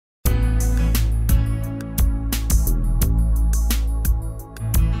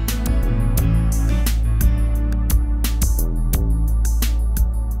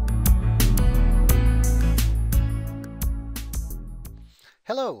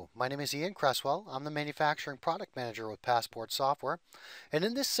Hello, my name is Ian Cresswell. I'm the Manufacturing Product Manager with Passport Software. And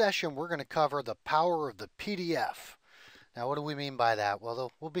in this session, we're going to cover the power of the PDF. Now, what do we mean by that?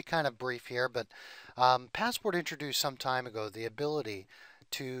 Well, we'll be kind of brief here, but Passport introduced some time ago the ability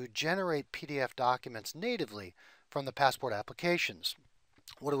to generate PDF documents natively from the Passport applications.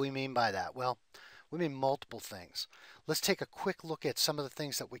 What do we mean by that? Well, we mean multiple things. Let's take a quick look at some of the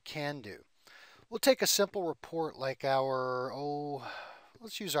things that we can do. We'll take a simple report like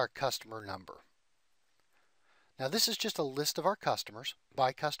let's use our customer number. Now this is just a list of our customers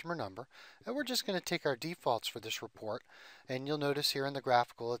by customer number, and we're just going to take our defaults for this report, and you'll notice here in the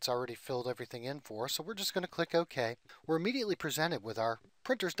graphical it's already filled everything in for us, so we're just going to click OK. We're immediately presented with our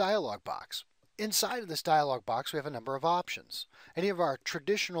printer's dialog box. Inside of this dialog box we have a number of options. Any of our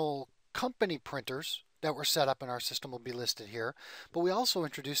traditional company printers that were set up in our system will be listed here, but we also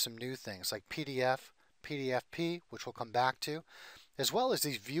introduced some new things like PDF, PDFP, which we'll come back to, as well as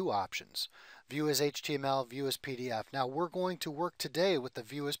these view options. View as HTML, view as PDF. Now we're going to work today with the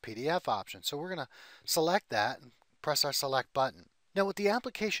view as PDF option, so we're going to select that and press our select button. Now what the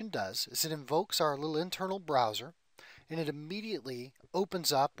application does is it invokes our little internal browser, and it immediately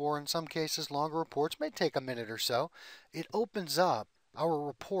opens up, or in some cases longer reports may take a minute or so, it opens up our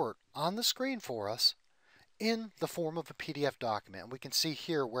report on the screen for us in the form of a PDF document. And we can see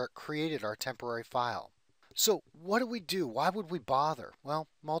here where it created our temporary file. So what do we do? Why would we bother? Well,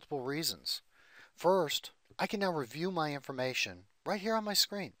 multiple reasons. First, I can now review my information right here on my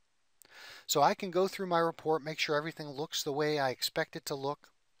screen. So I can go through my report, make sure everything looks the way I expect it to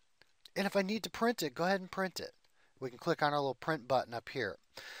look. And if I need to print it, go ahead and print it. We can click on our little print button up here.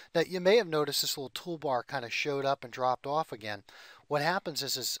 Now you may have noticed this little toolbar kind of showed up and dropped off again. What happens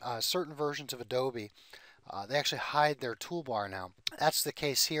is certain versions of Adobe, they actually hide their toolbar now. That's the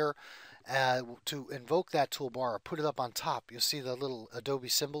case here. To invoke that toolbar or put it up on top, you'll see the little Adobe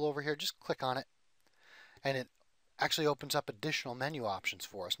symbol over here. Just click on it and it actually opens up additional menu options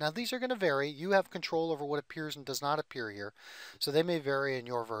for us. Now these are going to vary. You have control over what appears and does not appear here, so they may vary in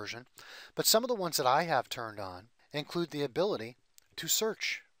your version. But some of the ones that I have turned on include the ability to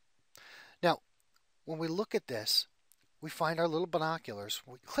search. Now when we look at this, we find our little binoculars,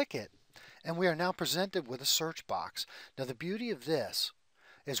 we click it, and we are now presented with a search box. Now the beauty of this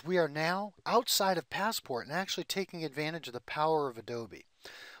is we are now outside of Passport and actually taking advantage of the power of Adobe.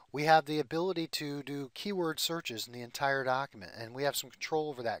 We have the ability to do keyword searches in the entire document, and we have some control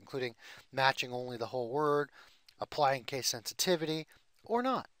over that, including matching only the whole word, applying case sensitivity, or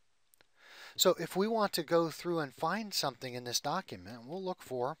not. So if we want to go through and find something in this document, we'll look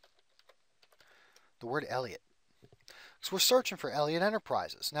for the word Elliott. So we're searching for Elliott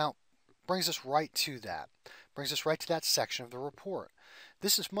Enterprises. Now, brings us right to that. Brings us right to that section of the report.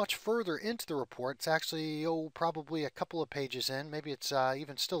 This is much further into the report. It's actually, probably a couple of pages in. Maybe it's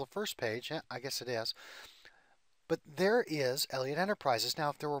even still the first page. Yeah, I guess it is. But there is Elliott Enterprises. Now,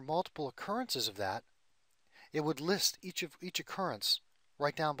 if there were multiple occurrences of that, it would list each occurrence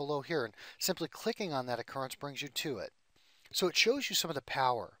right down below here. And simply clicking on that occurrence brings you to it. So it shows you some of the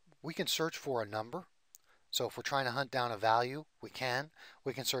power. We can search for a number. So if we're trying to hunt down a value, we can.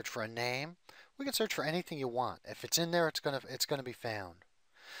 We can search for a name. We can search for anything you want. If it's in there, it's gonna be found.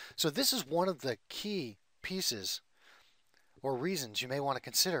 So this is one of the key pieces or reasons you may want to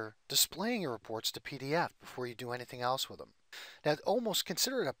consider displaying your reports to PDF before you do anything else with them. Now almost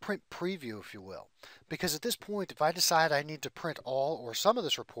consider it a print preview, if you will, because at this point if I decide I need to print all or some of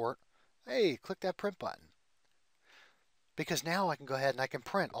this report, hey, click that print button. Because now I can go ahead and I can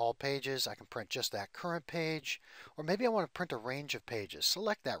print all pages, I can print just that current page, or maybe I want to print a range of pages.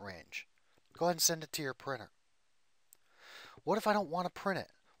 Select that range. Go ahead and send it to your printer. What if I don't want to print it?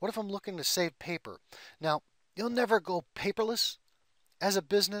 What if I'm looking to save paper? Now, you'll never go paperless. As a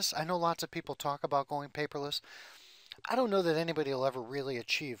business, I know lots of people talk about going paperless. I don't know that anybody will ever really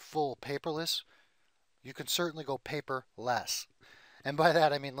achieve full paperless. You can certainly go paperless. And by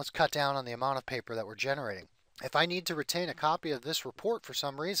that I mean let's cut down on the amount of paper that we're generating. If I need to retain a copy of this report for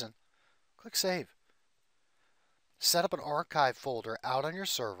some reason, click Save. Set up an archive folder out on your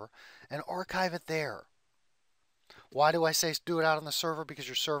server and archive it there. Why do I say do it out on the server? Because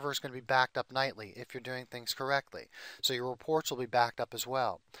your server is going to be backed up nightly if you're doing things correctly. So your reports will be backed up as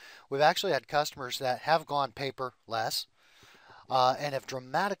well. We've actually had customers that have gone paperless and have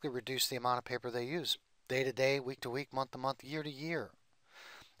dramatically reduced the amount of paper they use. Day to day, week to week, month to month, year to year.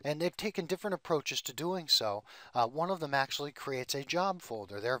 And they've taken different approaches to doing so. One of them actually creates a job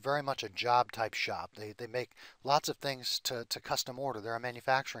folder. They're very much a job type shop. They make lots of things to custom order. They're a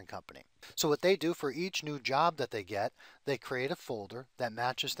manufacturing company. So what they do for each new job that they get, they create a folder that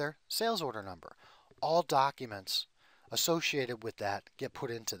matches their sales order number. All documents associated with that get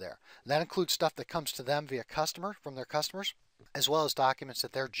put into there. And that includes stuff that comes to them via from their customers, as well as documents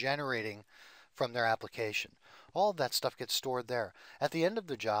that they're generating from their application. All of that stuff gets stored there. At the end of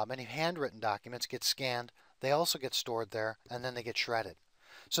the job, any handwritten documents get scanned. They also get stored there, and then they get shredded.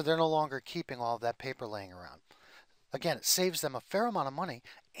 So they're no longer keeping all of that paper laying around. Again, it saves them a fair amount of money,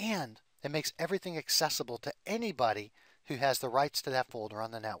 and it makes everything accessible to anybody who has the rights to that folder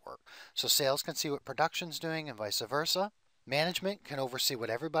on the network. So sales can see what production's doing and vice versa. Management can oversee what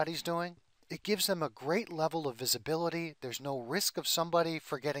everybody's doing. It gives them a great level of visibility. There's no risk of somebody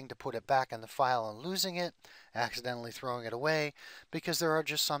forgetting to put it back in the file and losing it, accidentally throwing it away, because there are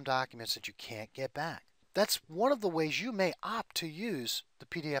just some documents that you can't get back. That's one of the ways you may opt to use the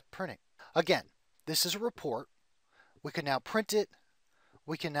PDF printing. Again, this is a report. We can now print it.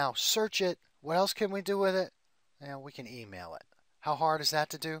 We can now search it. What else can we do with it? And we can email it. How hard is that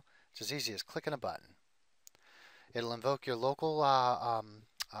to do? It's as easy as clicking a button. It'll invoke your local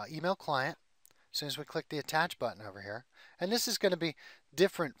email client as soon as we click the attach button over here. And this is going to be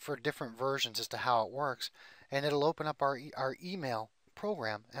different for different versions as to how it works. And it'll open up our email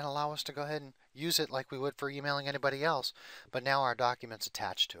program and allow us to go ahead and use it like we would for emailing anybody else. But now our document's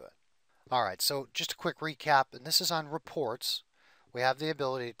attached to it. All right, so just a quick recap, and this is on reports. We have the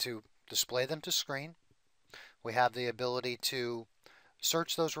ability to display them to screen. We have the ability to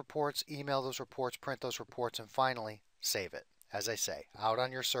search those reports, email those reports, print those reports, and finally save it. As I say, out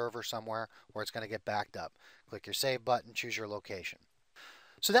on your server somewhere where it's going to get backed up. Click your save button, choose your location.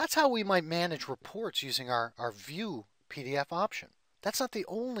 So that's how we might manage reports using our view PDF option. That's not the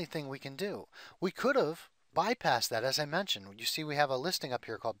only thing we can do. We could have bypassed that, as I mentioned. You see we have a listing up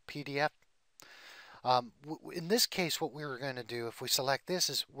here called PDF. In this case, what we were going to do, if we select this,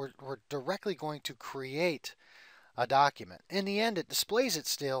 is we're directly going to create a document. In the end, it displays it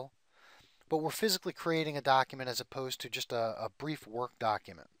still, but we're physically creating a document as opposed to just a brief work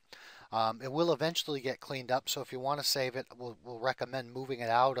document. It will eventually get cleaned up, so if you want to save it, we'll recommend moving it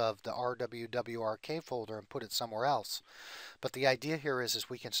out of the RWWRK folder and put it somewhere else. But the idea here is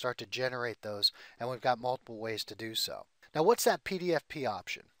we can start to generate those, and we've got multiple ways to do so. Now, what's that PDFP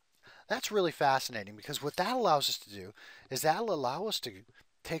option? That's really fascinating, because what that allows us to do is that'll allow us to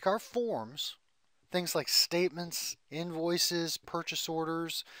take our forms, things like statements, invoices, purchase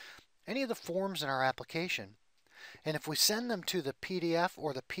orders, any of the forms in our application, and if we send them to the PDF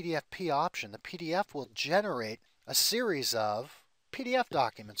or the PDFP option, the PDF will generate a series of PDF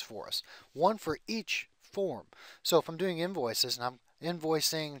documents for us, one for each form. So if I'm doing invoices and I'm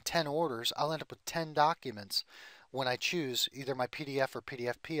invoicing 10 orders, I'll end up with 10 documents when I choose either my PDF or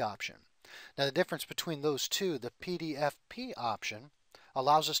PDFP option. Now the difference between those two, the PDFP option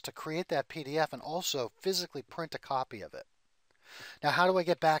allows us to create that PDF and also physically print a copy of it. Now how do I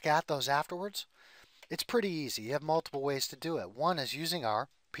get back at those afterwards? It's pretty easy. You have multiple ways to do it. One is using our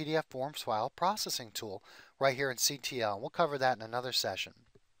PDF Forms file processing tool right here in CTL. We'll cover that in another session.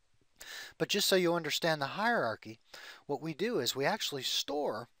 But just so you understand the hierarchy, what we do is we actually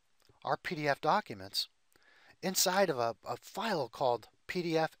store our PDF documents inside of a file called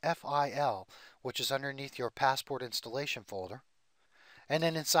PDF FIL, which is underneath your Passport installation folder. And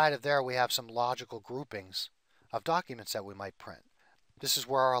then inside of there we have some logical groupings of documents that we might print. This is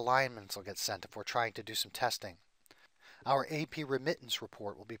where our alignments will get sent if we're trying to do some testing. Our AP remittance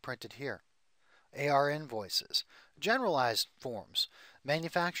report will be printed here. AR invoices, generalized forms,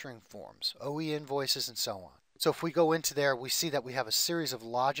 manufacturing forms, OE invoices, and so on. So if we go into there, we see that we have a series of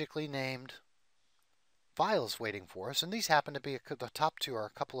logically named files waiting for us, and these happen to be the top two are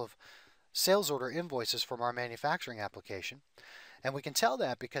a couple of sales order invoices from our manufacturing application. And we can tell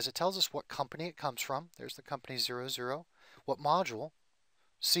that because it tells us what company it comes from. There's the company 00, what module,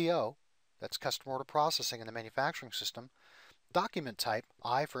 CO, that's customer order processing in the manufacturing system, document type,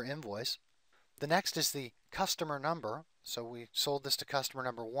 I for invoice. The next is the customer number, so we sold this to customer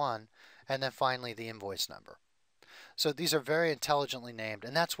number 1, and then finally the invoice number. So these are very intelligently named,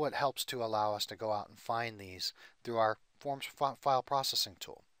 and that's what helps to allow us to go out and find these through our forms file processing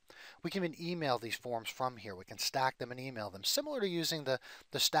tool. We can even email these forms from here. We can stack them and email them, similar to using the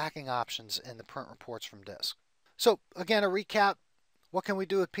stacking options in the print reports from disk. So again, a recap. What can we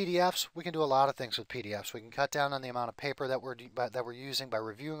do with PDFs? We can do a lot of things with PDFs. We can cut down on the amount of paper that we're using by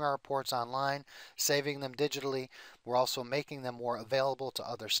reviewing our reports online, saving them digitally. We're also making them more available to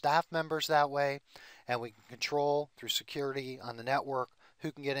other staff members that way. And we can control through security on the network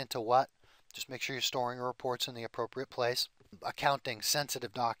who can get into what. Just make sure you're storing your reports in the appropriate place. accounting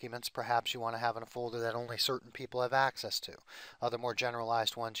sensitive documents perhaps you want to have in a folder that only certain people have access to. Other more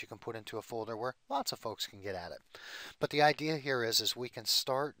generalized ones you can put into a folder where lots of folks can get at it. But the idea here is we can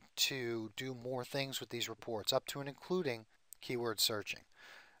start to do more things with these reports, up to and including keyword searching.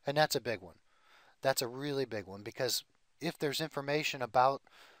 And that's a big one. That's a really big one, because if there's information about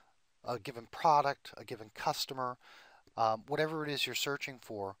a given product, a given customer, whatever it is you're searching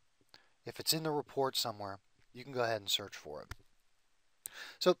for, if it's in the report somewhere, you can go ahead and search for it.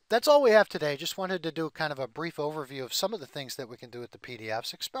 So that's all we have today. Just wanted to do kind of a brief overview of some of the things that we can do with the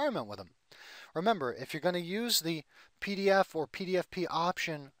PDFs. Experiment with them. Remember, if you're going to use the PDF or PDFP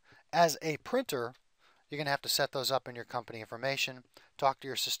option as a printer, you're going to have to set those up in your company information, talk to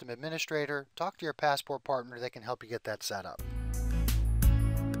your system administrator, talk to your Passport partner. They can help you get that set up.